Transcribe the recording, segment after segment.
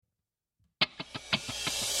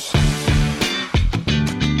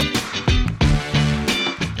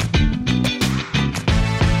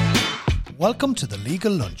Welcome to The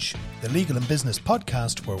Legal Lunch, the legal and business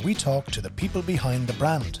podcast where we talk to the people behind the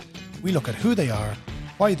brand. We look at who they are,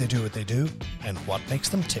 why they do what they do, and what makes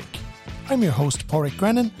them tick. I'm your host, Pádraig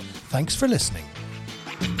Grennan. Thanks for listening.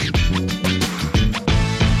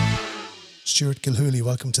 Stuart Gilhooly,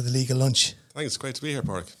 welcome to The Legal Lunch. Thanks, great to be here,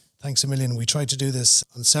 Pádraig. Thanks a million. We tried to do this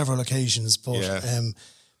on several occasions, but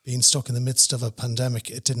being stuck in the midst of a pandemic,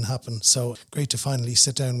 it didn't happen. So great to finally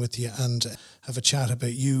sit down with you and have a chat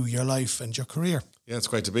about you, your life and your career. Yeah, it's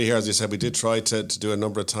great to be here. As you said, we did try to do a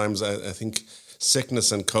number of times. I think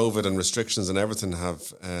sickness and COVID and restrictions and everything have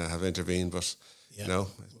intervened, but you know,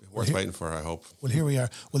 worth waiting for, I hope. Well, here we are.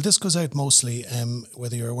 Well, this goes out mostly,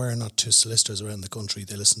 whether you're aware or not, to solicitors around the country.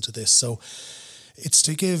 They listen to this. So it's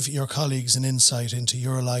to give your colleagues an insight into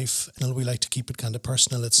your life. And we like to keep it kind of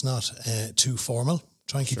personal. It's not too formal.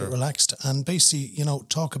 Try and keep it relaxed and basically, you know,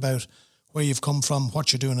 talk about where you've come from,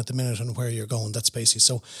 what you're doing at the minute and where you're going. That's basically.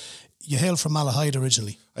 So you hail from Malahide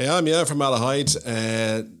originally? I am, yeah, from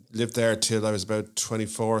Malahide. Lived there till I was about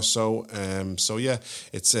 24 or so. So yeah,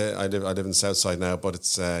 it's I live in the south side now, but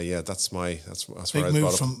it's that's where I was brought up. Big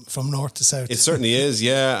move from north to south. It certainly is,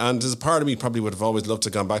 yeah. And there's a part of me probably would have always loved to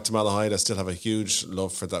have gone back to Malahide. I still have a huge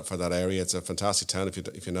love for that area. It's a fantastic town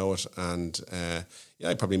if you know it, and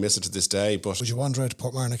I probably miss it to this day. But would you wander out to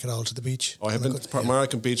Portmarnock at all, to the beach? I have been to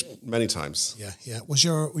Portmarnock Beach many times. Yeah. Was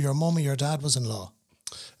your mum or your dad was in law?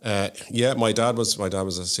 My dad was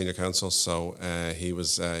a senior counsel, so he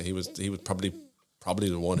was probably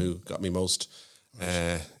the one who got me most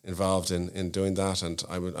involved in doing that, and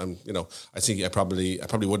I think I probably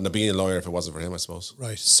wouldn't have been a lawyer if it wasn't for him, I suppose.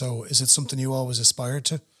 Right. So is it something you always aspired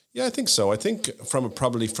to? Yeah, I think so. I think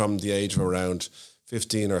from the age of around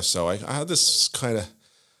 15 or so, I had this I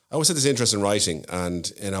always had this interest in writing,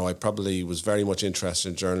 and I probably was very much interested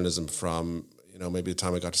in journalism from maybe the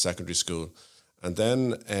time I got to secondary school. And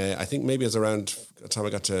then I think maybe as around the time I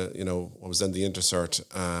got to, what was then the intercert,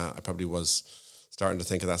 I probably was starting to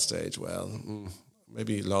think at that stage,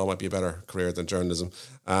 maybe law might be a better career than journalism.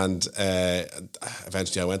 And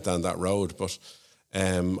eventually I went down that road. But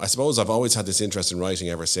I suppose I've always had this interest in writing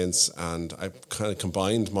ever since. And I kind of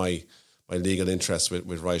combined my legal interest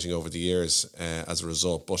with writing over the years as a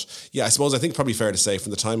result. But yeah, I suppose I think probably fair to say from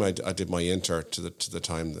the time I did my inter to the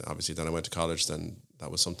time, obviously, then I went to college, then that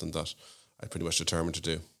was something that I pretty much determined to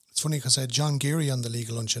do. It's funny because I had John Geary on the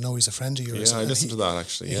Legal Lunch. I know he's a friend of yours. Yeah, I listened to that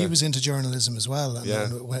actually. Yeah. He was into journalism as well, and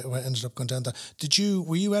ended up going down that.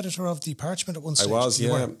 Were you editor of the Parchment at one stage?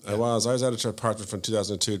 I was. I was editor of Parchment from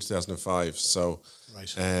 2002 to 2005. So,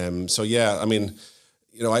 right. I mean,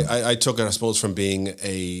 I took it, I suppose, from being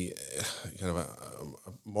a kind of a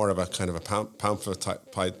more of a kind of a pamphlet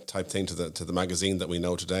type thing to the magazine that we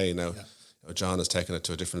know today. Now, John has taken it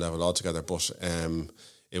to a different level altogether, but.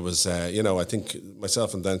 It was, I think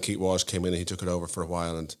myself and then Keith Walsh came in and he took it over for a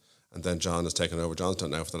while, and then John has taken over. John's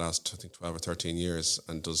done it now for the last, I think, 12 or 13 years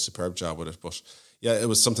and does a superb job with it. But yeah, it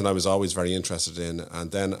was something I was always very interested in.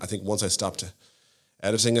 And then I think once I stopped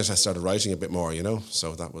editing it, I started writing a bit more,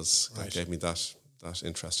 So that gave me that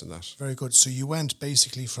interest in that. Very good. So you went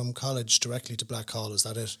basically from college directly to Blackhall, is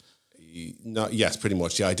that it? Yes, pretty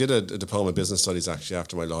much. Yeah, I did a diploma in business studies actually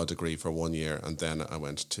after my law degree for 1 year, and then I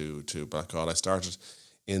went to Blackhall. I started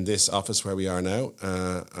in this office where we are now,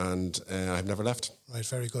 and I've never left. Right,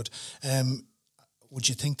 very good. Would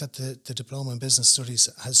you think that the diploma in business studies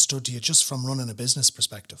has stood to you just from running a business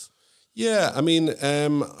perspective? Yeah, I mean,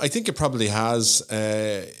 I think it probably has.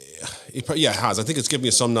 It has. I think it's given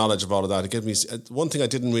me some knowledge of all of that. It gave me one thing I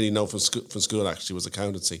didn't really know from school actually was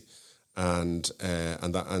accountancy, and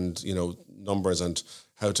numbers and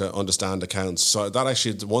how to understand accounts. So that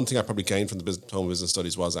actually, the one thing I probably gained from the diploma business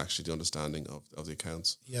studies was actually the understanding of the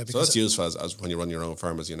accounts. Yeah, so that's useful as when you run your own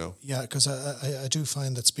firm, as you know. Yeah, because I do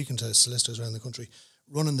find that speaking to solicitors around the country,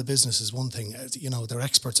 running the business is one thing. They're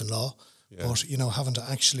experts in law, but having to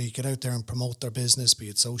actually get out there and promote their business, be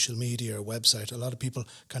it social media or website, a lot of people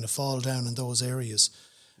kind of fall down in those areas.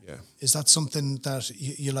 Yeah. Is that something that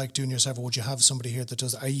you like doing yourself, or would you have somebody here that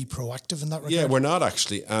does? Are you proactive in that regard? Yeah, we're not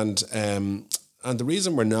actually, and the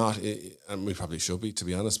reason we're not, and we probably should be, to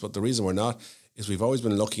be honest, but the reason we're not is we've always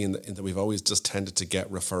been lucky in that we've always just tended to get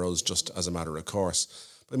referrals just as a matter of course.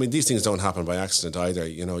 But I mean, these things don't happen by accident either.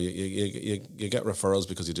 You get referrals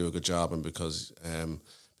because you do a good job and because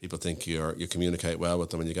people think you communicate well with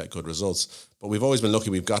them and you get good results. But we've always been lucky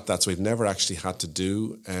we've got that, so we've never actually had to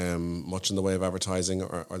do much in the way of advertising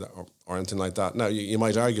or anything like that. Now, you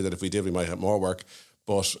might argue that if we did, we might have more work.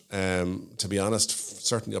 But to be honest,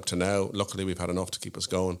 certainly up to now, luckily we've had enough to keep us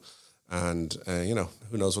going. And,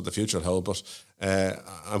 who knows what the future will hold, but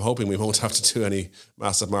I'm hoping we won't have to do any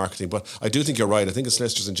massive marketing. But I do think you're right. I think the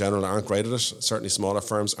solicitors in general aren't great at it. Certainly smaller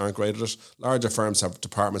firms aren't great at it. Larger firms have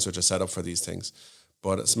departments which are set up for these things.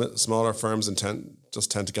 But smaller firms tend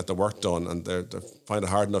to get the work done, and they find it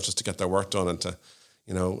hard enough just to get their work done and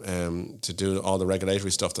to do all the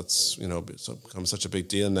regulatory stuff that's become such a big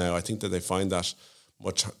deal now. I think that they find that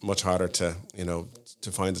much harder to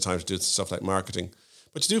find the time to do stuff like marketing.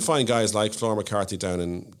 But you do find guys like Flora McCarthy down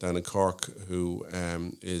in Cork who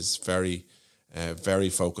is very, very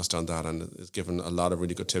focused on that and is given a lot of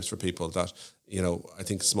really good tips for people that, I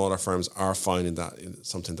think smaller firms are finding that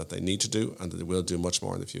something that they need to do and that they will do much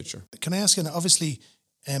more in the future. Can I ask you, obviously,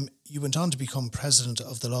 you went on to become president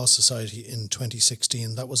of the Law Society in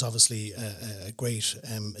 2016. That was obviously a great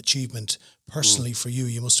achievement personally for you.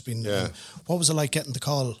 You must have been, what was it like getting the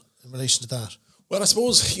call in relation to that? Well, I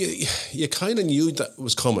suppose you kind of knew that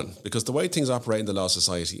was coming because the way things operate in the Law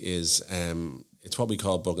Society is it's what we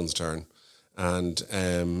call Buggin's turn, and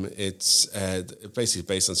it's basically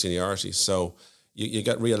based on seniority. So you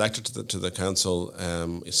get re-elected to the council,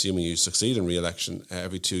 assuming you succeed in re-election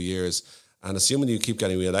every 2 years, and assuming you keep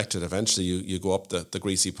getting re-elected, eventually you go up the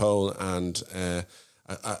greasy pole, and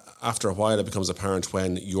after a while it becomes apparent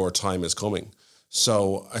when your time is coming.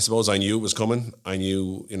 So I suppose I knew it was coming. I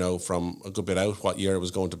knew, from a good bit out what year it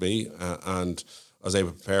was going to be, and I was able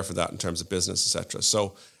to prepare for that in terms of business, etc.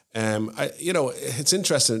 So, it's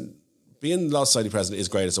interesting. Being Law Society president is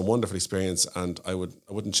great. It's a wonderful experience, and I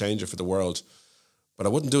wouldn't change it for the world, but I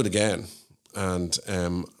wouldn't do it again, and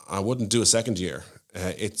I wouldn't do a second year.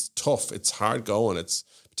 It's tough. It's hard going. It's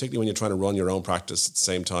particularly when you're trying to run your own practice at the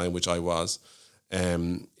same time, which I was.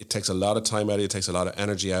 It takes a lot of time out of you. It takes a lot of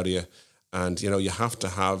energy out of you. And, you have to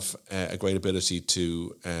have a great ability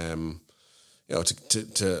to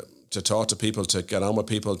talk to people, to get on with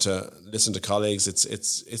people, to listen to colleagues.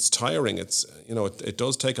 It's tiring. It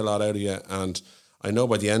does take a lot out of you. And I know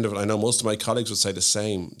by the end of it, I know most of my colleagues would say the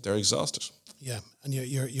same. They're exhausted. Yeah, and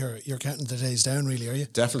you're counting the days down, really, are you?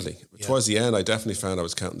 Definitely. Yeah. Towards the end, I definitely found I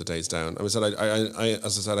was counting the days down. As I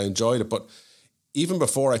said, I enjoyed it, but even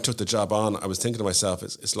before I took the job on, I was thinking to myself,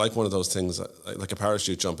 it's like one of those things, like a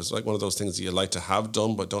parachute jump. It's like one of those things that you like to have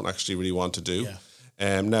done, but don't actually really want to do.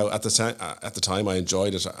 Yeah. Now, at the time, I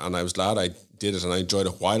enjoyed it, and I was glad I did it, and I enjoyed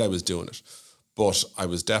it while I was doing it. But I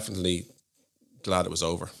was definitely glad it was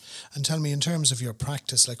over. And tell me, in terms of your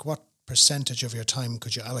practice, like what percentage of your time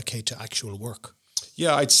could you allocate to actual work?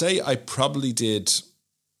 Yeah, I'd say I probably did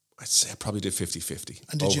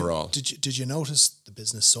 50-50 and overall. Did you notice the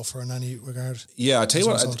business suffer in any regard? Yeah, I tell you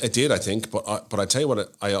what, I did, I think. But I tell you what,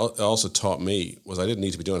 it also taught me was I didn't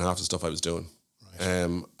need to be doing half the stuff I was doing.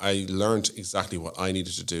 Right. I learned exactly what I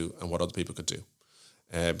needed to do and what other people could do.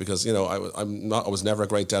 Because I was never a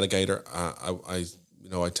great delegator.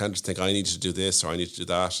 I tended to think I needed to do this or I need to do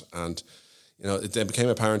that, and it then became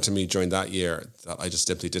apparent to me during that year that I just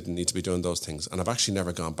simply didn't need to be doing those things. And I've actually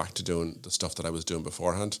never gone back to doing the stuff that I was doing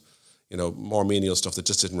beforehand, more menial stuff that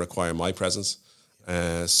just didn't require my presence.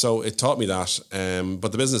 So it taught me that.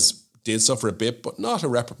 But the business did suffer a bit, but not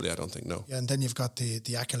irreparably, I don't think, no. Yeah, and then you've got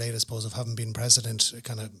the accolade, I suppose, of having been president. It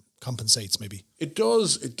kind of compensates, maybe. It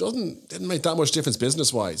does. Didn't make that much difference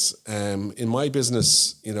business-wise. In my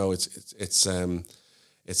business, it's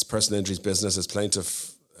personal injuries business, it's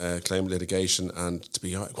plaintiff claim litigation, and to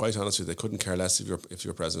be quite honest with you, they couldn't care less if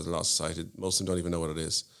you're president of the Law Society. Most of them don't even know what it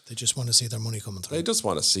is. They just want to see their money coming through. They just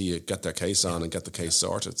want to see you get their case on and get the case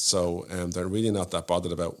sorted. So they're really not that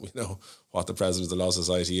bothered about what the president of the Law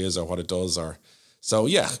Society is or what it does. So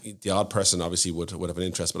yeah, the odd person obviously would have an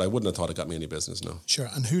interest, but I wouldn't have thought it got me any business. No. Sure.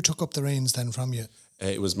 And who took up the reins then from you?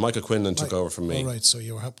 It was Michael Quinlan took over from me. All right. So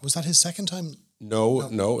was that his second time? No,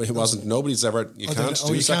 it wasn't. Nobody's ever. You can't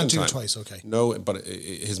do a second time. It twice. Okay. No, but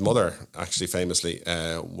his mother actually famously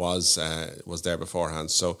was there beforehand.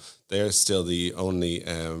 So they're still the only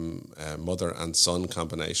mother and son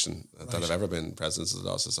combination that have ever been presidents of the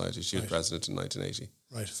Law Society. She was president in 1980.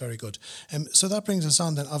 Right. Very good. So that brings us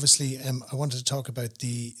on then. Obviously, I wanted to talk about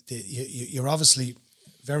you're obviously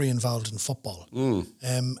very involved in football.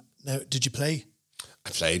 Now, did you play? I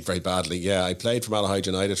played very badly. Yeah, I played for Malahide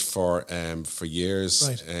United for years.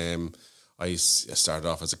 Right. I started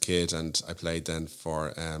off as a kid, and I played then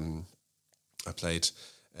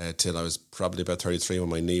till I was probably about 33 when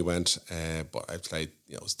my knee went. But I played,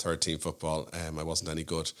 it was third team football. I wasn't any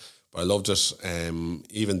good, but I loved it.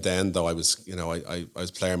 Even then, though, I was, I was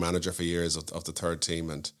player manager for years of the third team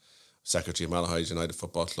and secretary of Malahide United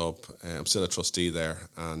Football Club. I'm still a trustee there,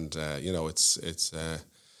 and it's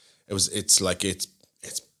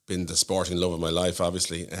been the sporting love of my life,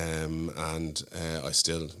 obviously, and I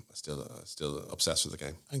still obsessed with the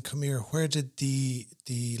game. And come here, where did the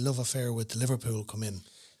love affair with Liverpool come in?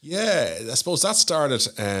 Yeah, I suppose that started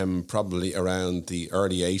probably around the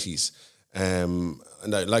early 80s. And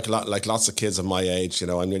like lots of kids of my age,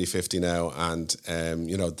 I'm nearly 50 now, and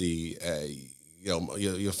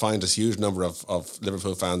you'll find this huge number of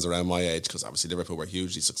Liverpool fans around my age, because obviously Liverpool were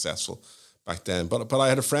hugely successful back then. But I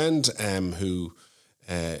had a friend who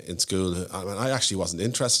in school, I actually wasn't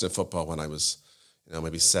interested in football when I was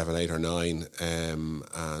maybe 7, 8 or 9, and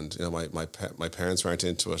my parents weren't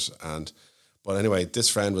into it, but anyway, this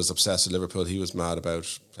friend was obsessed with Liverpool. He was mad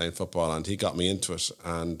about playing football, and he got me into it.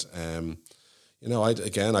 And I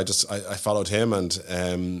followed him, and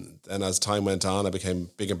then as time went on, I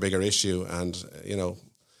became bigger and bigger issue. And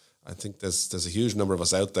I think there's a huge number of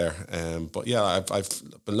us out there. But yeah, I've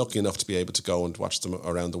been lucky enough to be able to go and watch them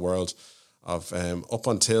around the world. Up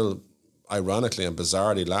until, ironically and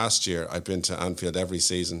bizarrely, last year, I've been to Anfield every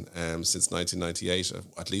season since 1998,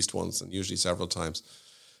 at least once, and usually several times.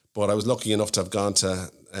 But I was lucky enough to have gone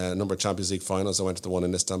to a number of Champions League finals. I went to the one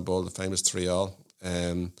in Istanbul, the famous 3-3,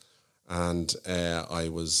 and I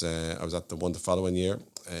was at the one the following year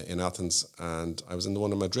in Athens, and I was in the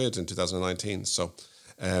one in Madrid in 2019. So,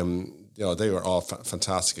 they were all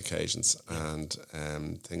fantastic occasions, and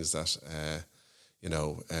things that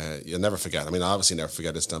you'll never forget. I mean, I obviously never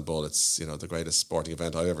forget Istanbul. It's the greatest sporting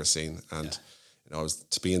event I've ever seen, and. I was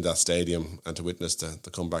to be in that stadium and to witness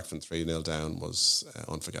the comeback from 3-0 down was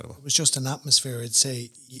unforgettable. It was just an atmosphere, I'd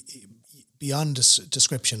say, beyond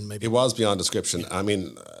description. Maybe it was beyond description. Yeah. I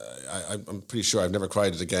mean, I'm pretty sure I've never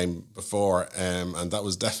cried at a game before, and that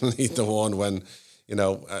was definitely the one when,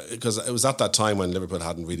 because it was at that time when Liverpool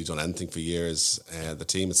hadn't really done anything for years. The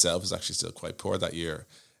team itself was actually still quite poor that year.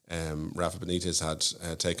 Rafa Benitez had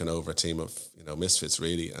taken over a team of misfits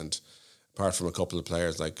really, and apart from a couple of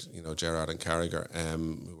players like Gerrard and Carragher,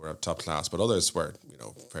 who were top class, but others were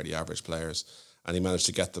fairly average players, and he managed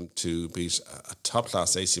to get them to beat a top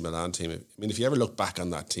class AC Milan team. I mean, if you ever look back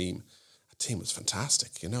on that team was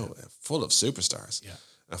fantastic. Full of superstars. Yeah.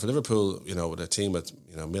 And for Liverpool, with a team with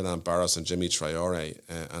Milan Barros and Jimmy Traore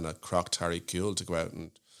and a croc Tariq Kewell to go out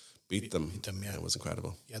and beat them, yeah. It was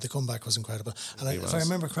incredible. Yeah, the comeback was incredible. And if I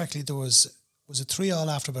remember correctly, there was it 3-3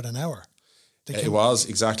 after about an hour. It was,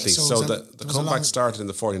 exactly. So the comeback started in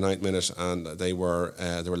the 49th minute, and they were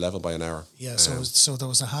level by an hour. Yeah, so there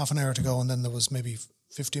was a half an hour to go, and then there was maybe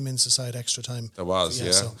 50 minutes aside extra time. There was,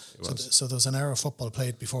 yeah. So there was an hour of football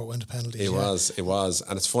played before it went to penalties. It was.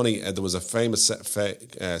 And it's funny, there was a famous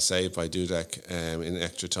save by Dudek in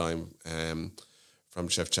extra time from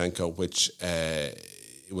Shevchenko, which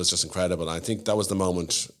it was just incredible. And I think that was the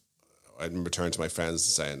moment I remember turning to my friends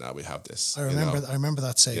and saying, we have this. I remember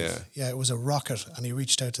that save. Yeah, it was a rocket, and he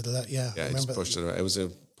reached out to the left. Yeah, he just pushed it away. It was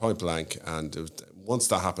a point blank, and once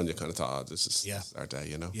that happened, you kind of thought, this is our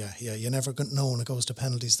day, Yeah, you never know when it goes to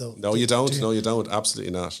penalties, though. No, you don't. No, you don't.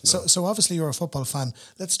 Absolutely not. No. So obviously you're a football fan.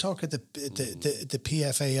 Let's talk at the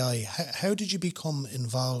PFAI. How did you become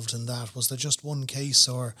involved in that? Was there just one case,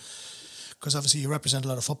 or... Because obviously you represent a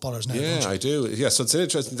lot of footballers now, don't you? I do. Yeah, so it's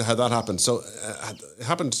interesting how that happened. So it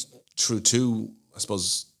happened through two, I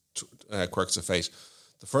suppose, quirks of fate.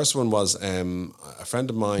 The first one was a friend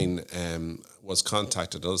of mine was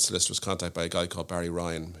contacted, another solicitor was contacted by a guy called Barry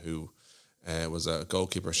Ryan, who was a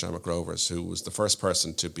goalkeeper at Shamrock Rovers, who was the first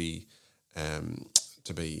person to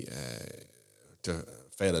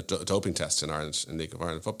fail a doping test in Ireland, in League of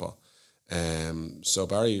Ireland football. So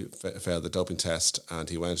Barry failed the doping test, and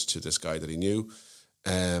he went to this guy that he knew,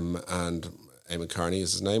 and Eamon Carney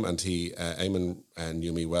is his name, and Eamon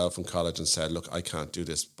knew me well from college and said, look, I can't do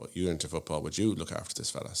this, but you're into football, would you look after this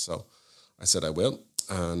fella? So I said I will,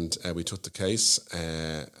 and we took the case,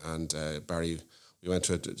 and Barry, we went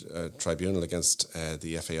to a tribunal against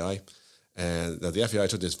the FAI. Now the FAI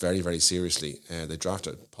took this very, very seriously. They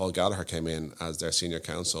drafted, Paul Gallagher came in as their senior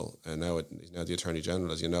counsel, and now the Attorney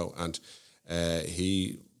General, as you know, and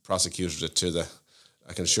he prosecuted it to the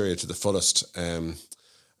fullest.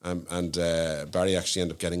 And Barry actually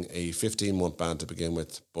ended up getting a 15-month ban to begin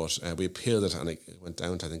with, but we appealed it, and it went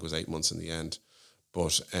down to, I think it was 8 months in the end.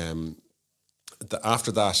 But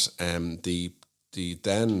after that, the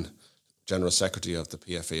then General Secretary of the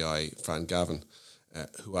PFAI, Fran Gavin,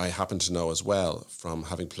 who I happen to know as well from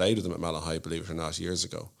having played with him at Malahide, believe it or not, years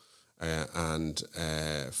ago. And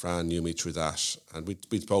Fran knew me through that. And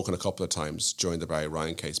we'd spoken a couple of times during the Barry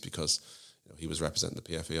Ryan case because he was representing the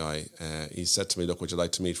PFAI. He said to me, look, would you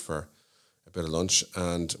like to meet for a bit of lunch?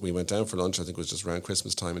 And we went down for lunch. I think it was just around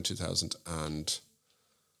Christmas time in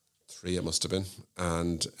 2003, it must have been.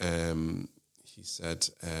 And he said,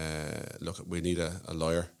 "Look, we need a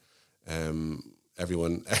lawyer.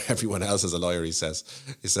 Everyone else is a lawyer." He says,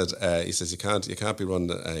 he says you can't be running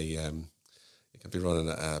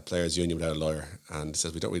a players' union without a lawyer. And he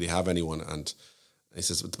says we don't really have anyone. And he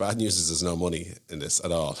says the bad news is there's no money in this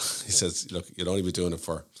at all. He says, look, you'll only be doing it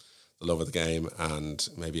for the love of the game and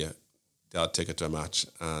maybe the odd ticket to a match.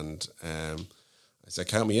 And I said,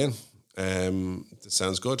 count me in. This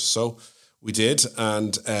sounds good. So we did,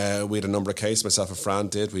 and we had a number of cases. Myself and Fran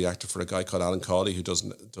did. We acted for a guy called Alan Cawley, who does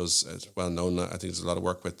well known. I think there's a lot of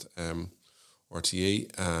work with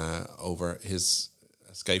RTE over his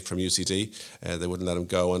escape from UCD. They wouldn't let him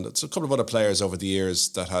go, and it's a couple of other players over the years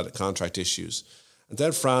that had contract issues. And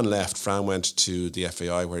then Fran left. Fran went to the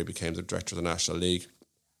FAI, where he became the director of the National League,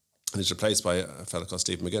 and he's replaced by a fellow called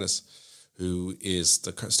Stephen McGuinness, who is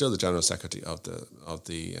still the general secretary of the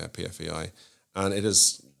PFAI, and it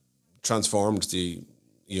has transformed the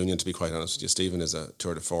union. To be quite honest with you, Stephen is a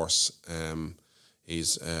tour de force.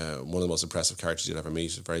 He's one of the most impressive characters you'll ever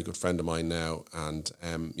meet. A very good friend of mine now, and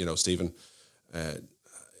Stephen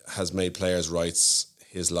has made players' rights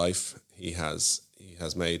his life. He has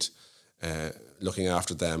made looking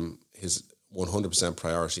after them his 100%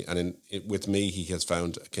 priority, and with me, he has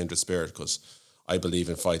found a kindred spirit, because I believe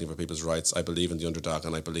in fighting for people's rights. I believe in the underdog,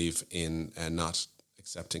 and I believe in not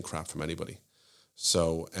accepting crap from anybody.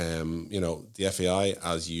 So, the FAI,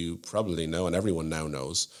 as you probably know, and everyone now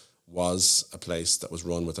knows, was a place that was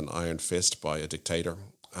run with an iron fist by a dictator,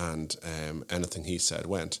 and anything he said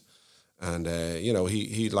went. And,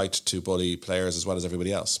 he liked to bully players as well as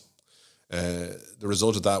everybody else. The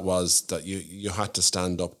result of that was that you had to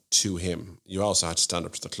stand up to him. You also had to stand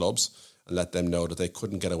up to the clubs and let them know that they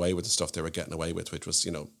couldn't get away with the stuff they were getting away with, which was,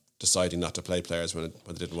 deciding not to play players when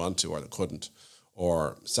they didn't want to or they couldn't,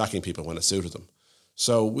 or sacking people when it suited them.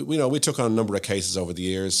 So, we took on a number of cases over the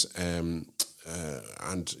years, and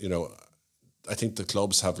I think the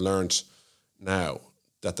clubs have learned now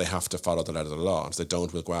that they have to follow the letter of the law. If they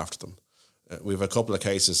don't, we'll go after them. We have a couple of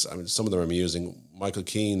cases. I mean, some of them are amusing. Michael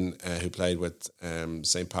Keane, who played with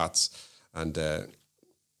St. Pat's, and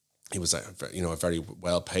he was a very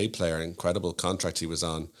well-paid player, incredible contract he was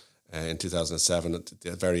on in 2007 at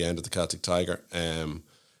the very end of the Celtic Tiger.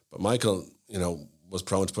 But Michael, was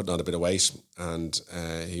prone to putting on a bit of weight, and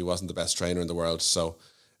he wasn't the best trainer in the world. So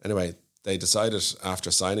anyway, they decided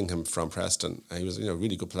after signing him from Preston, he was a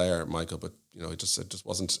really good player, Michael, but he just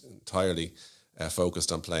wasn't entirely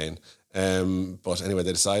focused on playing. But anyway,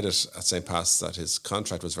 they decided at St. Pat's that his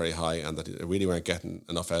contract was very high and that they really weren't getting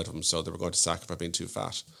enough out of him, so they were going to sack him for being too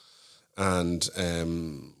fat. And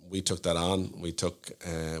we took that on. We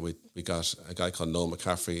got a guy called Noel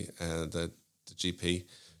McCaffrey, the GP,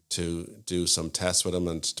 to do some tests with him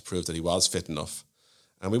and to prove that he was fit enough.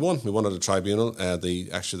 And we won. We won at a tribunal.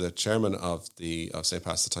 The chairman of St.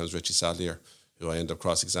 Pat's at the time was Richie Sadlier, who I ended up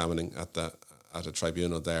cross-examining at a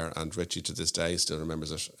tribunal there. And Richie to this day still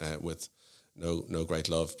remembers it with no great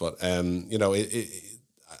love. But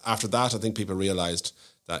after that, I think people realised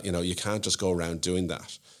that you can't just go around doing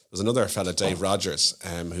that. There's another fella, Dave Rogers,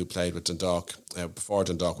 who played with Dundalk before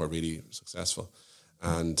Dundalk were really successful,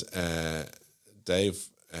 and Dave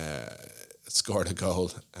scored a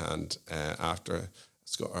goal, and after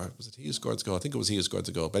was it he who scored the goal? I think it was he who scored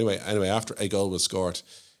the goal. But anyway, after a goal was scored,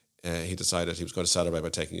 he decided he was going to celebrate by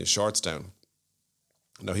taking his shorts down.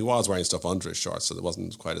 Now, he was wearing stuff under his shorts, so it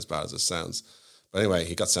wasn't quite as bad as it sounds. But anyway,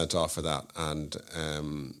 he got sent off for that, and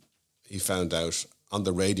he found out on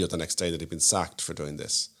the radio the next day that he'd been sacked for doing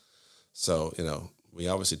this. So, we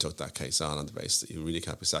obviously took that case on the basis that you really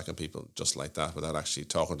can't be sacking people just like that without actually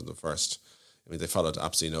talking to them first. I mean, they followed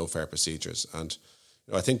absolutely no fair procedures. And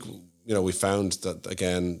I think, we found that,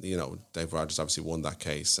 again, Dave Rogers obviously won that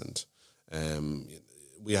case. And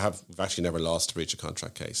we've actually never lost a breach of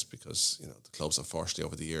contract case because, the clubs, unfortunately,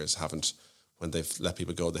 over the years haven't, when they've let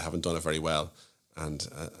people go, they haven't done it very well. And,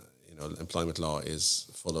 employment law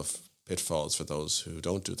is full of pitfalls for those who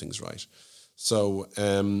don't do things right. So,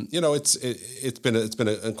 it's been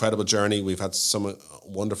an incredible journey. We've had some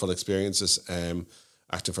wonderful experiences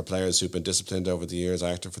acting for players who've been disciplined over the years.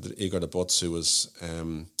 I acted for Igor Butts, who was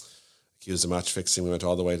accused of match fixing. We went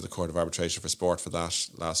all the way to the Court of Arbitration for Sport for that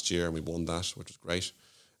last year, and we won that, which was great.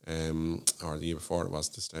 Or the year before, it was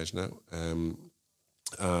at this stage now.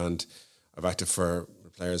 And I've acted for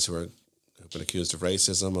players who've been accused of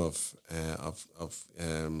racism, of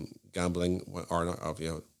gambling, or of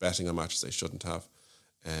betting on matches they shouldn't have,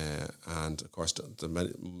 and of course the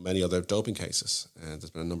many other doping cases. There's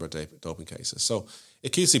been a number of doping cases, so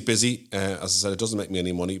it keeps me busy. As I said, it doesn't make me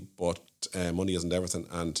any money, but money isn't everything.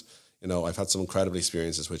 And I've had some incredible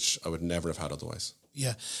experiences which I would never have had otherwise.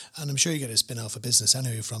 Yeah, and I'm sure you get a spin-off of business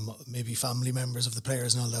anyway from maybe family members of the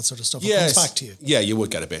players and all that sort of stuff. It Yes. comes back to you. Yeah, you would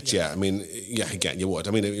get a bit. Yeah. I mean, yeah, again, you would.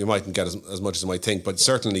 I mean, you mightn't get as much as you might think, but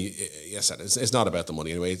certainly, yes, it's not about the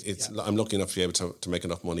money anyway. I'm lucky enough to be able to make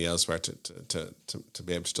enough money elsewhere to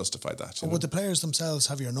be able to justify that. Would the players themselves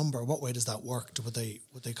have your number? What way does that work? Would they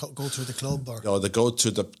go through the club or? No, they go to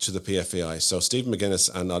the PFAI. So Stephen McGuinness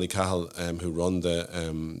and Ollie Cahill, who run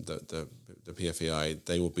the PFAI,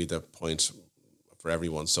 they would be the point for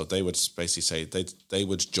everyone. So they would basically say they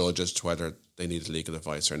would judge as to whether they needed legal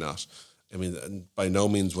advice or not. I mean, by no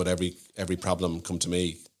means would every problem come to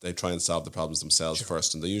me. They try and solve the problems themselves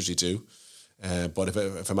first, and they usually do. But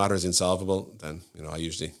if a matter is insolvable, then I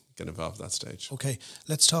usually get involved at that stage. Okay,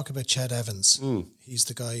 let's talk about Ched Evans. He's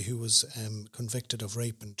the guy who was convicted of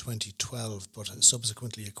rape in 2012, but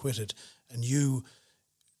subsequently acquitted. And you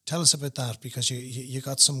tell us about that, because you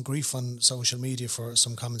got some grief on social media for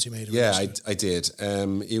some comments you made. Yeah, I did.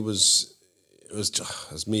 It was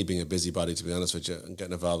me being a busybody, to be honest with you, and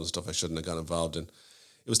getting involved in stuff I shouldn't have got involved in.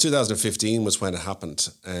 It was 2015 was when it happened,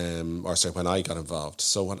 when I got involved.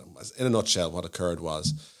 So in a nutshell, what occurred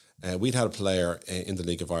was we'd had a player in the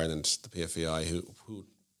League of Ireland, the PFAI, who'd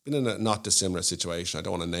been in a not dissimilar situation. I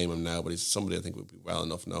don't want to name him now, but he's somebody I think would be well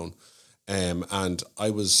enough known. And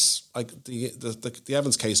I was the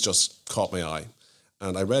Evans case just caught my eye,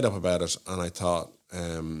 and I read up about it, and I thought,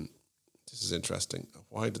 this is interesting.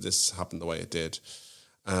 Why did this happen the way it did?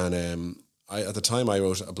 And at the time I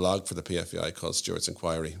wrote a blog for the PFAI called Stuart's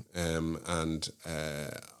Inquiry, and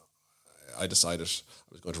I decided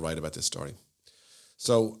I was going to write about this story.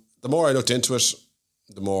 So the more I looked into it,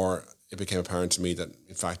 the more it became apparent to me that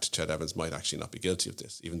in fact Ched Evans might actually not be guilty of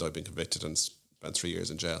this, even though I'd been convicted and spent 3 years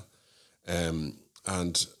in jail. And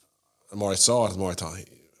the more I saw it, the more I thought,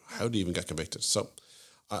 how do you even get convicted? So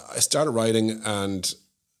I started writing, and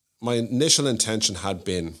my initial intention had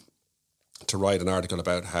been to write an article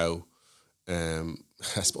about how,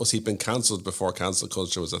 I suppose he'd been cancelled before cancel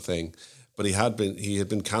culture was a thing, but he had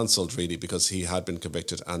been cancelled really because he had been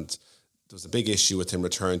convicted, and there was a big issue with him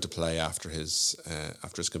returning to play after his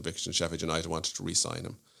conviction. Sheffield United wanted to re-sign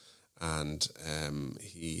him. And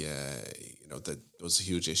there was a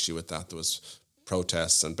huge issue with that. There was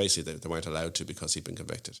protests, and basically they weren't allowed to because he'd been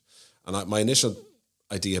convicted. And my initial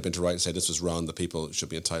idea had been to write and say this was wrong, that people should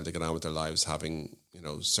be entitled to get on with their lives having,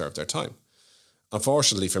 served their time.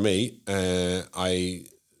 Unfortunately for me, I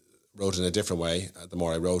wrote in a different way. The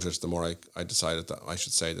more I wrote it, the more I decided that I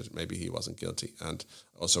should say that maybe he wasn't guilty. And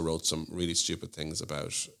I also wrote some really stupid things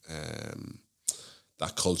about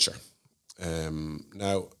that culture.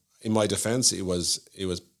 Now, in my defence, it was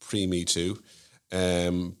pre-Me Too,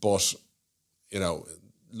 but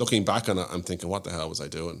looking back on it, I'm thinking, what the hell was I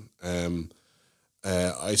doing?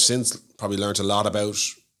 I've since probably learned a lot about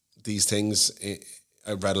these things.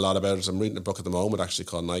 I've read a lot about it. I'm reading a book at the moment actually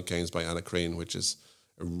called Night Games by Anna Crean, which is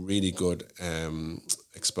a really good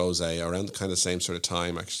expose around the kind of same sort of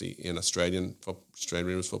time actually in Australian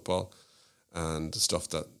rules football, and the stuff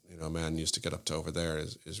that man used to get up to over there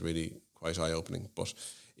is really quite eye-opening. But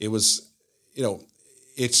it was,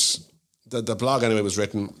 it's the blog anyway was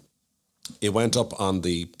written. It went up on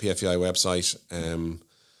the PFAI website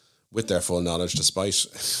with their full knowledge, despite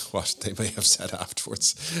what they may have said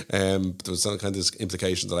afterwards. There was some kind of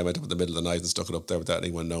implications that I went up in the middle of the night and stuck it up there without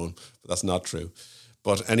anyone knowing, but that's not true.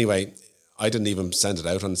 But anyway, I didn't even send it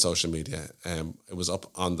out on social media. It was up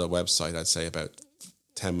on the website, I'd say about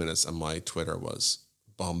 10 minutes, and my Twitter was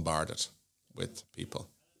bombarded with people.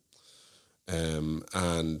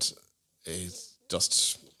 And it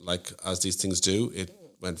just, like as these things do, it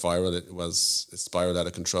went viral. It spiraled out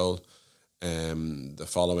of control. The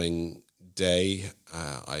following day,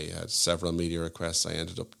 I had several media requests. I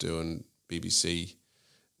ended up doing BBC.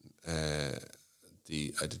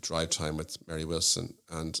 I did Drive Time with Mary Wilson,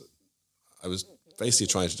 and I was basically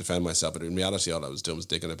trying to defend myself, but in reality, all I was doing was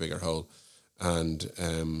digging a bigger hole. And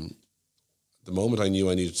the moment I knew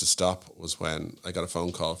I needed to stop was when I got a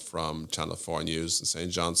phone call from Channel 4 News and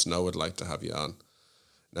saying, John Snow would like to have you on.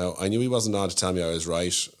 Now, I knew he wasn't on to tell me I was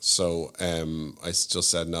right, so I just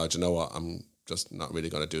said, no, do you know what, I'm just not really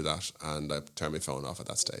going to do that, and I turned my phone off at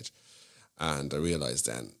that stage. And I realised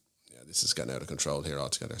then, this is getting out of control here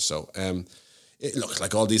altogether. So it looked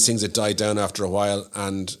like all these things had died down after a while,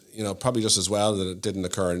 and, probably just as well that it didn't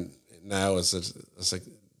occur now, as like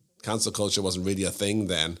cancel culture wasn't really a thing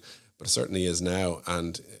then, but it certainly is now.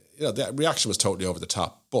 And, the reaction was totally over the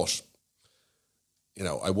top, but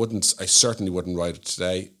I certainly wouldn't write it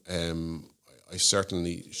today. I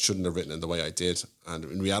certainly shouldn't have written it the way I did. And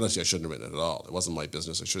in reality, I shouldn't have written it at all. It wasn't my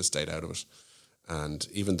business. I should have stayed out of it. And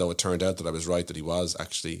even though it turned out that I was right, that he was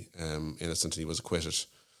actually innocent and he was acquitted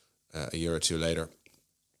a year or two later,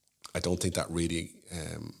 I don't think that really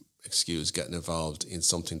excused getting involved in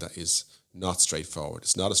something that is not straightforward.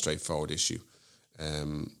 It's not a straightforward issue.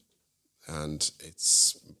 And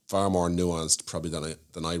it's far more nuanced probably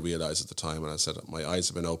than I realised at the time. And I said my eyes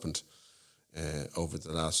have been opened over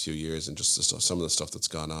the last few years and just some of the stuff that's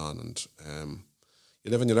gone on. And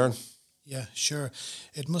you live and you learn. Yeah, sure.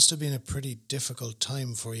 It must have been a pretty difficult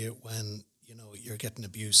time for you when, you're getting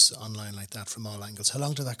abuse online like that from all angles. How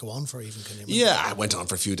long did that go on for even? Can you remember? Yeah, I went on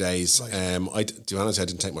for a few days. Right. To be honest, I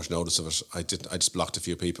didn't take much notice of it. I just blocked a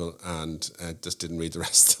few people and just didn't read the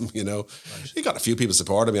rest of them, Right. You got a few people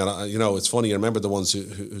supporting me. And, it's funny, you remember the ones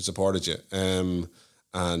who supported you. There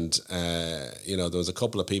was a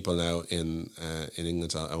couple of people now in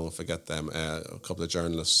England, I won't forget them, a couple of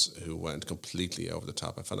journalists who went completely over the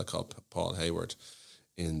top. A fellow called Paul Hayward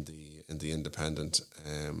in the Independent,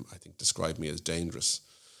 I think described me as dangerous.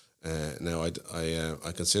 Now I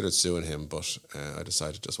considered suing him, but I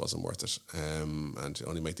decided it just wasn't worth it. And you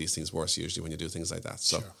only make these things worse usually when you do things like that.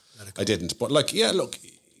 So sure, I didn't. But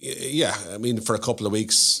I mean, for a couple of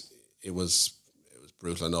weeks it was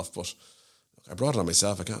brutal enough, but I brought it on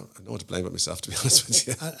myself. I know what to blame but myself, to be honest with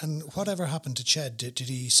you. And whatever happened to Ched? Did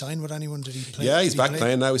he sign with anyone? Did he play? Yeah, he's back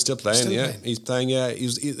playing now. He's still playing. Playing? He's playing. Yeah,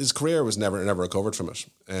 his career was never recovered from it.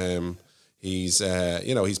 He's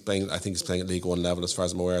playing. I think he's playing at League One level, as far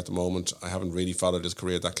as I'm aware at the moment. I haven't really followed his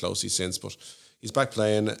career that closely since, but he's back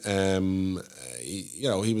playing.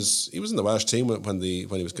 He was in the Welsh team when he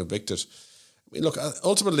was convicted. I mean, look,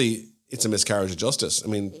 ultimately, it's a miscarriage of justice. I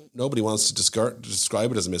mean, nobody wants to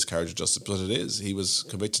describe it as a miscarriage of justice, but it is. He was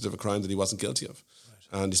convicted of a crime that he wasn't guilty of,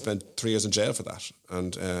 right. And he spent 3 years in jail for that.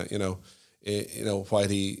 And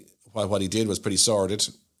while what he did was pretty sordid,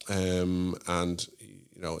 and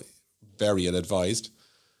very ill-advised,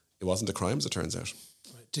 it wasn't a crime, as it turns out.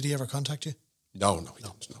 Right. Did he ever contact you? No, he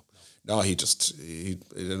didn't. No, he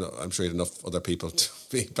I'm sure he had enough other people to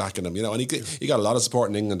be backing him, and he got a lot of support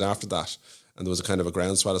in England after that. And there was a kind of a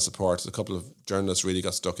groundswell of support. A couple of journalists really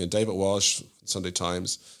got stuck in. David Walsh, Sunday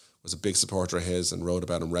Times, was a big supporter of his and wrote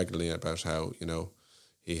about him regularly, about how,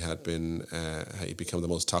 he had been, he became the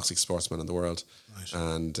most toxic sportsman in the world. Right.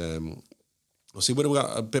 And we would have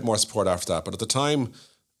got a bit more support after that. But at the time,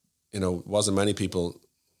 wasn't many people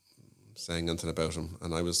saying anything about him.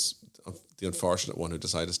 And I was the unfortunate one who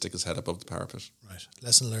decided to stick his head above the parapet. Right.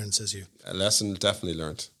 Lesson learned, says you. A lesson definitely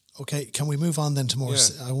learned. Okay, can we move on then to more,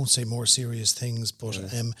 I won't say more serious things, but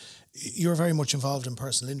you're very much involved in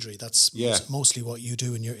personal injury. That's mostly what you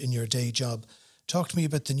do in your day job. Talk to me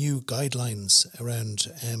about the new guidelines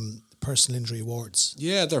around personal injury awards.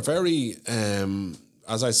 Yeah, they're very,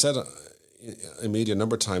 as I said in media a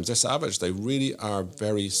number of times, they're savage. They really are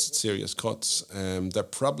very serious cuts. They're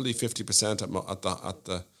probably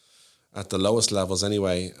 50% at the lowest levels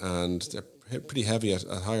anyway, and they're pretty heavy at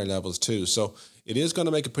higher levels too. So it is going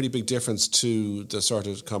to make a pretty big difference to the sort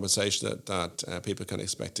of compensation that people can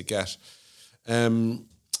expect to get.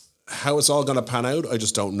 How it's all going to pan out, I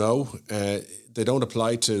just don't know. They don't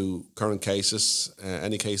apply to current cases.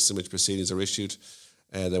 Any cases in which proceedings are issued,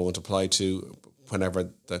 they won't apply to whenever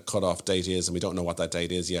the cut-off date is, and we don't know what that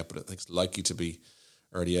date is yet, but it's likely to be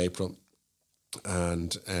early April.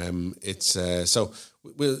 And it's so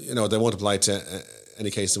they won't apply to any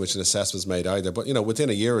case in which an assessment is made either. But within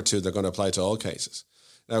a year or two, they're going to apply to all cases.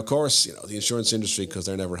 Now, of course, the insurance industry, because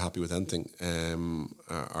they're never happy with anything,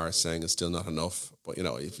 are saying it's still not enough. But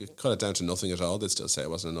if you cut it down to nothing at all, they'd still say it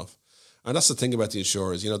wasn't enough. And that's the thing about the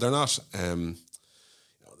insurers. They're not.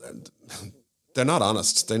 They're not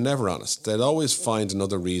honest. They're never honest. They'll always find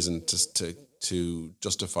another reason to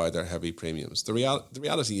justify their heavy premiums. The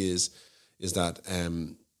reality is that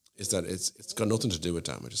it's got nothing to do with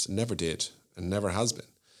damages. It never did and never has been.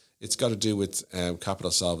 It's got to do with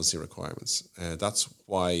capital solvency requirements. That's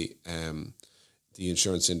why the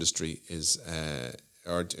insurance industry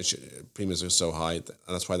premiums are so high, and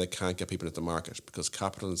that's why they can't get people into the market, because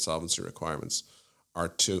capital and solvency requirements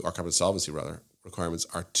requirements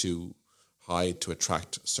are too high to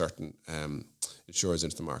attract certain insurers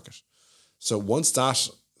into the market. So once that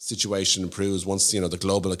situation improves, once the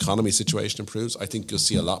global economy situation improves, I think you'll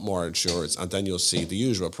see a lot more insurers, and then you'll see the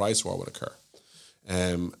usual price war will occur.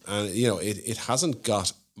 And it hasn't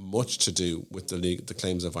got much to do with the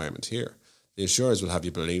claims environment here. The insurers will have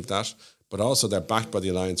you believe that, but also they're backed by the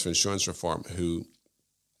Alliance for Insurance Reform, who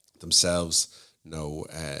themselves know,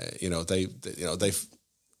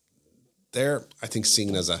 they're I think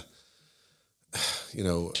seen as an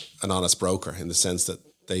honest broker, in the sense that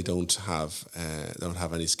they don't have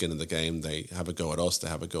any skin in the game. They have a go at us. They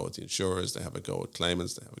have a go at the insurers. They have a go at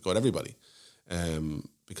claimants. They have a go at everybody,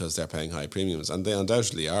 because they're paying high premiums, and they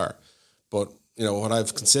undoubtedly are. But what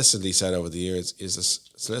I've consistently said over the years is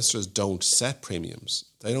that solicitors don't set premiums.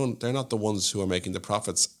 They're not the ones who are making the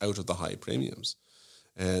profits out of the high premiums.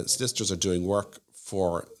 Solicitors are doing work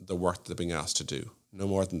for the work they're being asked to do. No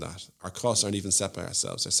more than that. Our costs aren't even set by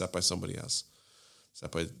ourselves. They're set by somebody else,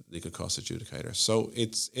 set by legal cost adjudicator. So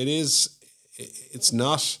it's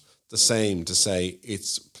not the same to say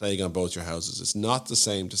it's plague on both your houses. It's not the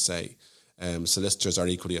same to say solicitors are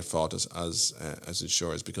equally at fault as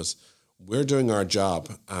insurers, because we're doing our job,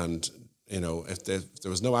 and if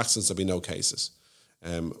there was no accidents, there'd be no cases.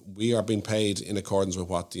 We are being paid in accordance with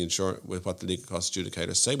what the legal cost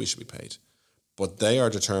adjudicators say we should be paid, but they are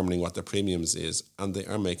determining what the premiums is, and they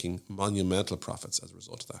are making monumental profits as a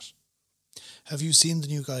result of that. Have you seen the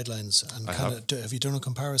new guidelines, and have you done a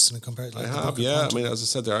comparison and compared? I have, yeah. I mean, as I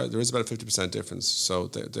said, there is about a 50% difference, so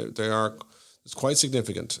it's quite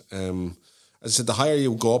significant. As I said, the higher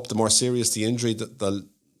you go up, the more serious the injury,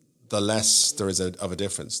 the less there is of a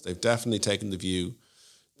difference. They've definitely taken the view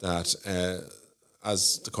that,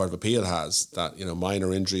 as the Court of Appeal has, that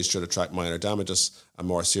minor injuries should attract minor damages, and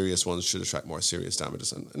more serious ones should attract more serious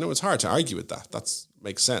damages. And it's hard to argue with that. That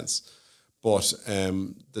makes sense. But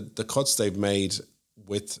the cuts they've made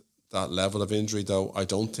with that level of injury, though, I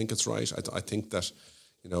don't think it's right. I think that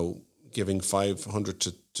giving 500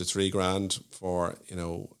 to $3,000 for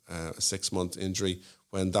a 6-month injury,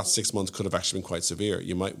 when that 6 months could have actually been quite severe.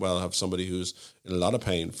 You might well have somebody who's in a lot of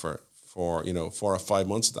pain for 4 or 5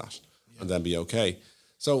 months of that, and then be okay.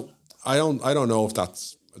 So I don't know if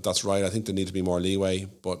that's right. I think there need to be more leeway,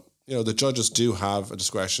 but the judges do have a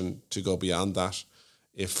discretion to go beyond that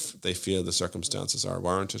if they feel the circumstances are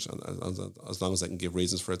warranted, and as long as they can give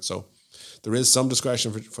reasons for it. So there is some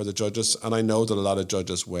discretion for the judges, and I know that a lot of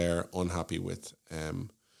judges were unhappy with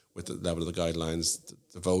the level of the guidelines.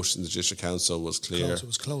 The vote in the Judicial Council was clear. It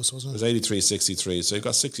was close, wasn't it? It was 83-63. So you've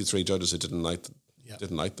got 63 judges who didn't like them. Yeah.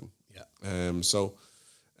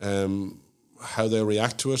 How they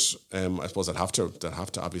react to it, I suppose they'll have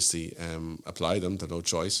to obviously apply them. They've no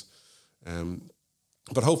choice.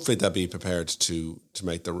 But hopefully they'll be prepared to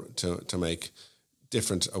make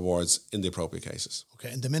different awards in the appropriate cases.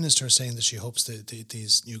 Okay, and the Minister is saying that she hopes that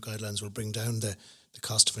these new guidelines will bring down the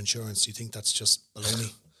cost of insurance. Do you think that's just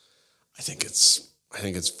baloney? I think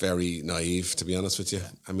it's very naive, to be honest with you. Yeah.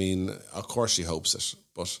 I mean, of course she hopes it,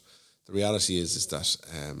 but the reality is that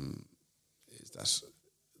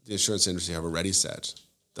the insurance industry have already said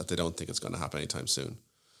that they don't think it's going to happen anytime soon.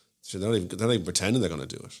 So they're not even pretending they're going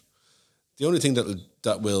to do it. The only thing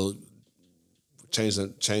that will change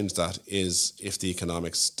that is if the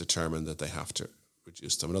economics determine that they have to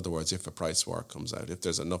reduce them. In other words, if a price war comes out, if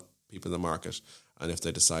there's enough people in the market, and if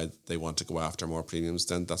they decide they want to go after more premiums,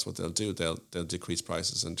 then that's what they'll do. They'll decrease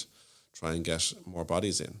prices and try and get more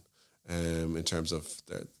bodies in terms of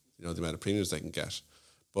the amount of premiums they can get.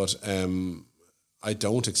 But I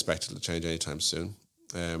don't expect it to change anytime soon.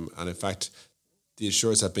 And in fact, the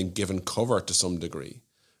insurers have been given cover to some degree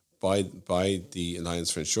by the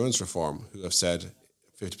Alliance for Insurance Reform, who have said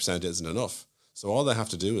 50% isn't enough. So all they have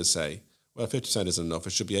to do is say, well, 50% isn't enough,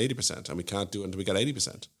 it should be 80%, and we can't do it until we get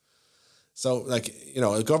 80%. So,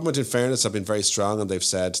 the government, in fairness, have been very strong, and they've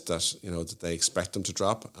said that, that they expect them to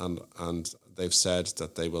drop, and they've said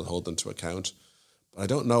that they will hold them to account. But I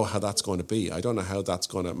don't know how that's going to be. I don't know how that's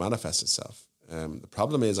going to manifest itself. The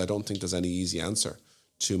problem is I don't think there's any easy answer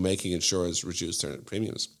to making insurers reduce their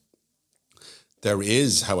premiums. There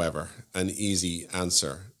is, however, an easy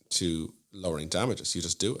answer to lowering damages. You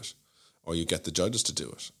just do it, or you get the judges to do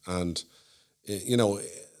it. And,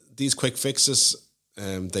 these quick fixes,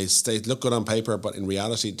 they look good on paper, but in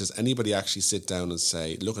reality, does anybody actually sit down and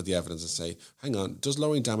say, look at the evidence and say, hang on, does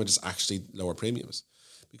lowering damages actually lower premiums?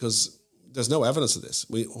 Because there's no evidence of this.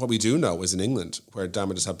 What we do know is in England, where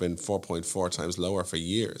damages have been 4.4 times lower for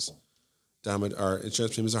years, our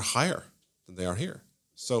insurance premiums are higher than they are here.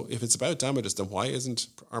 So if it's about damages, then why isn't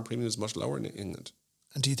our premiums much lower in England?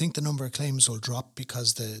 And do you think the number of claims will drop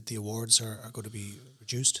because the awards are going to be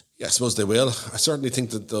reduced? Yeah, I suppose they will. I certainly think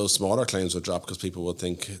that those smaller claims will drop because people will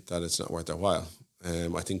think that it's not worth their while.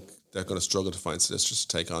 I think they're going to struggle to find solicitors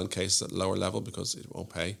to take on cases at a lower level because it won't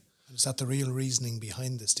pay. Is that the real reasoning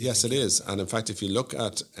behind this? Yes, it is. And in fact, if you look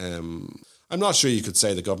at, I'm not sure you could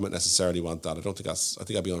say the government necessarily want that. I think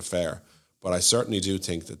that'd be unfair. But I certainly do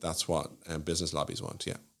think that that's what business lobbies want,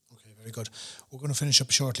 yeah. Okay, very good. We're going to finish up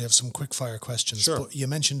shortly. I have some quick fire questions. Sure. But you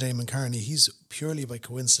mentioned Eamon Kearney. He's purely by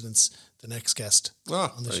coincidence the next guest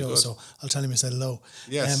on the show. Good. So I'll tell him I said hello.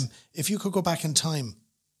 Yes. If you could go back in time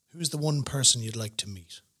Who's the one person you'd like to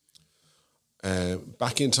meet?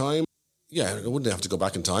 Back in time, yeah, I wouldn't have to go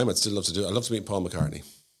back in time. I'd still love to do it. I'd love to meet Paul McCartney.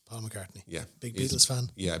 Paul McCartney. Yeah. Big Beatles fan?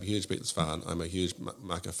 Yeah, I'm a huge Beatles fan. I'm a huge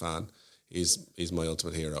Macca fan. He's my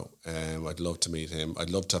ultimate hero. I'd love to meet him. I'd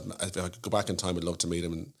love to, if I could go back in time, I'd love to meet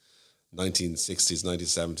him in 1960s,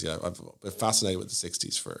 1970s. I've been fascinated with the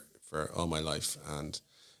 60s for all my life. And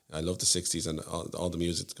I love the 60s and all the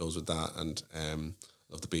music that goes with that. And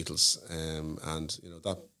love the Beatles. And, you know,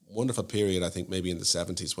 that wonderful period, I think maybe in the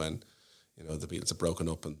 70s when, you know, the Beatles had broken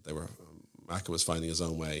up and they were, Macca was finding his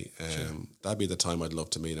own way. That'd be the time I'd love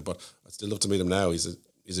to meet him. But I'd still love to meet him now. He's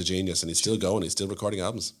a genius and he's still going. He's still recording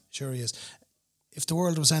albums. Sure he is. If the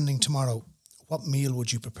world was ending tomorrow, what meal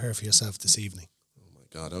would you prepare for yourself this evening? Oh my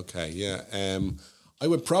God, okay, yeah. I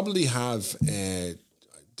would probably have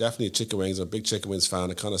definitely chicken wings. I'm a big chicken wings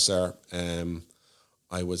fan, a connoisseur.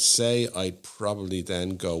 I would say I'd probably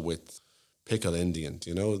then go with pickled Indian. Do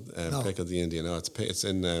you know No. pickled the Indian? No, it's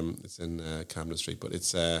in Camden Street, but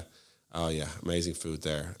it's oh yeah, amazing food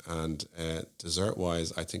there. And dessert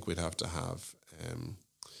wise, I think we'd have to have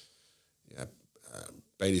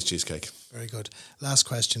Bailey's cheesecake. Very good. Last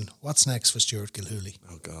question. What's next for Stuart Gilhooly?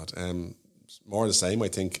 Oh God, more of the same. I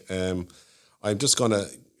think I'm just gonna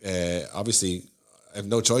obviously I have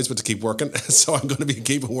no choice but to keep working, so I'm going to be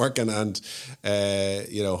keeping working, and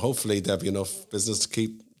you know, hopefully there'll be enough business to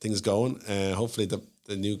keep things going. Hopefully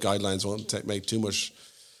the new guidelines won't make too much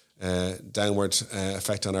downward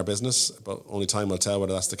effect on our business, but only time will tell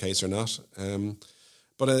whether that's the case or not.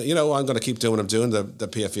 But you know, I'm going to keep doing what I'm doing. The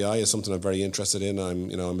PFEI is something I'm very interested in.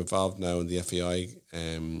 I'm involved now in the FEI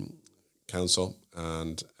council,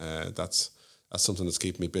 and that's something that's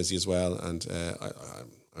keeping me busy as well. And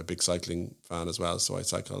I'm a big cycling fan as well, so I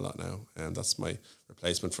cycle a lot now, and that's my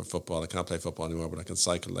replacement for football. I can't play football anymore, but I can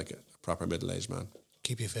cycle like a proper middle-aged man.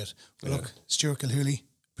 Keep you fit. Well, look, Stuart Gilhooly,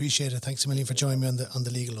 appreciate it. Thanks a million for joining me on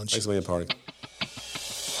the Legal Lunch. Thanks a million, Party.